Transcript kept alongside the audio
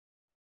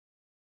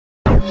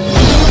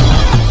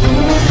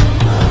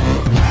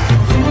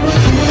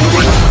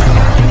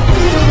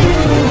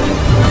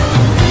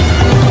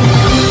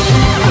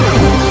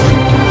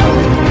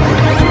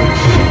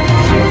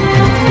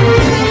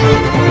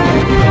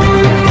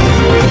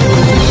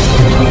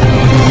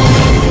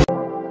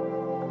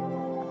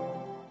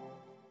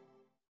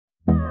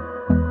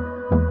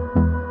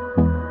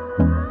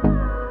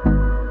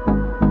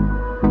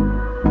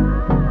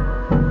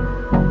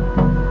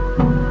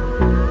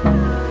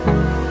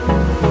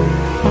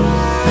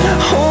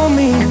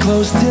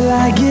close till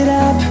I get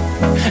up.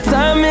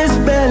 Time is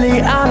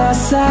barely on our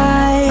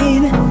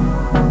side.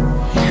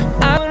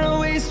 I wanna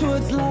waste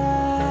what's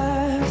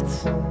left.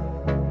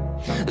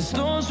 The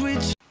storms we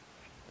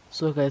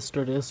So guys,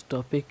 today's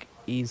topic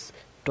is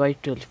toy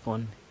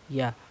telephone.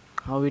 Yeah,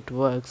 how it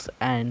works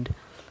and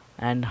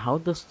how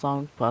the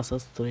sound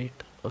passes through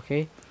it.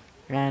 Okay,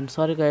 and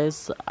sorry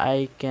guys,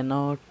 I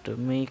cannot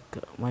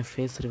make my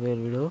face reveal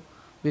video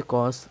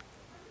because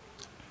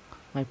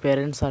my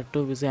parents are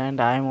too busy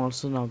and I am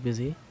also now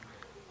busy.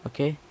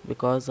 Okay,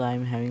 because I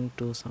am having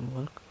to some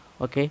work.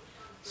 Okay,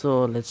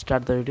 so let's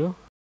start the video.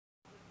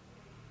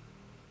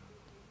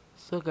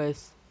 So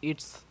guys,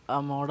 it's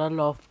a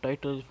model of toy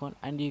telephone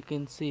and you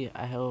can see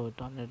I have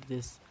downloaded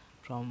this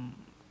from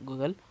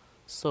Google.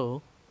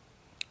 So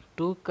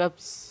two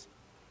cups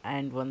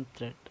and one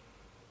thread,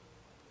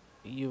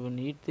 you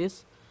need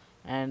this,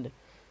 and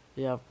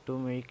you have to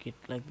make it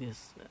like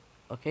this.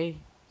 Okay,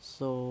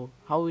 so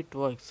how it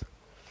works,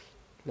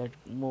 let's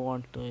move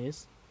on to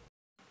this.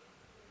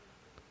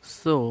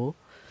 So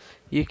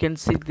you can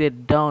see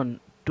that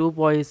down two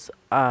boys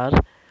are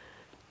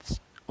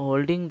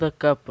holding the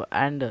cup,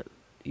 and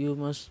you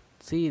must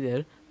see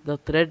there the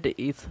thread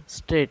is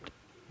straight.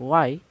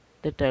 Why,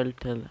 that I'll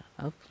tell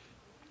us.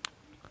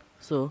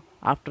 So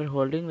after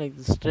holding like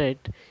this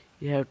straight,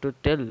 you have to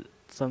tell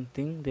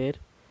something there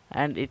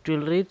and it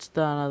will reach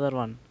the another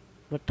one.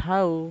 But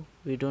how,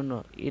 we don't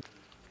know. It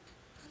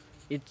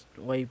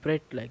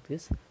vibrate like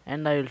this,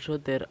 and I will show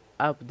there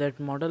up that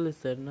model is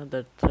there, no,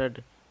 that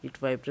thread, it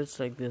vibrates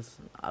like this,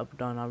 up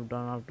down up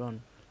down up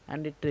down,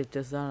 and it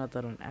reaches the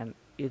another one and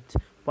it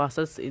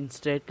passes in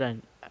straight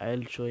line.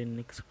 I'll show in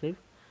next clip,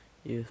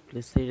 you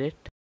please see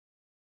it.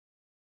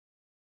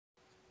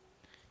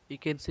 You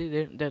can see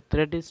that the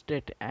thread is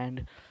straight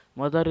and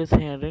mother is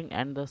hearing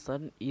and the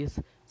son is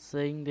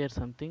saying there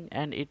something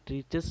and it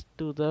reaches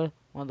to the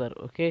mother.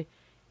 Okay,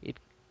 it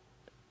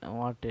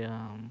what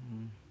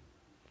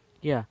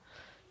yeah,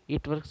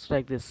 it works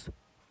like this.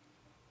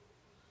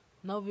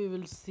 Now we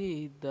will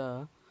see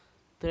the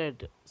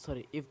thread,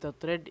 sorry, if the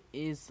thread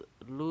is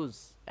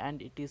loose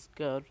and it is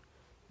curved,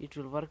 it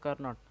will work or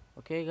not.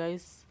 Okay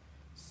guys,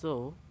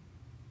 so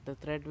the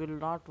thread will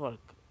not work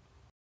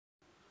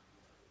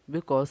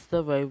because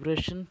the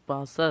vibration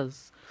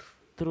passes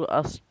through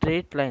a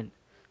straight line.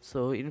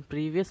 So in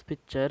previous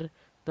picture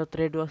the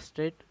thread was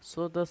straight,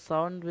 so the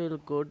sound will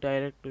go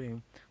direct to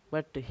him,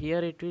 but here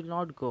it will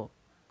not go.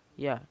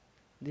 Yeah,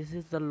 this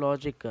is the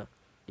logic.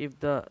 If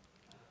the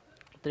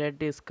thread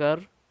is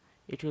curved,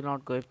 it will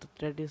not go. If the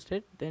thread is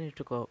straight, then it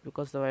will go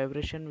because the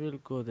vibration will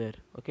go there.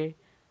 Okay,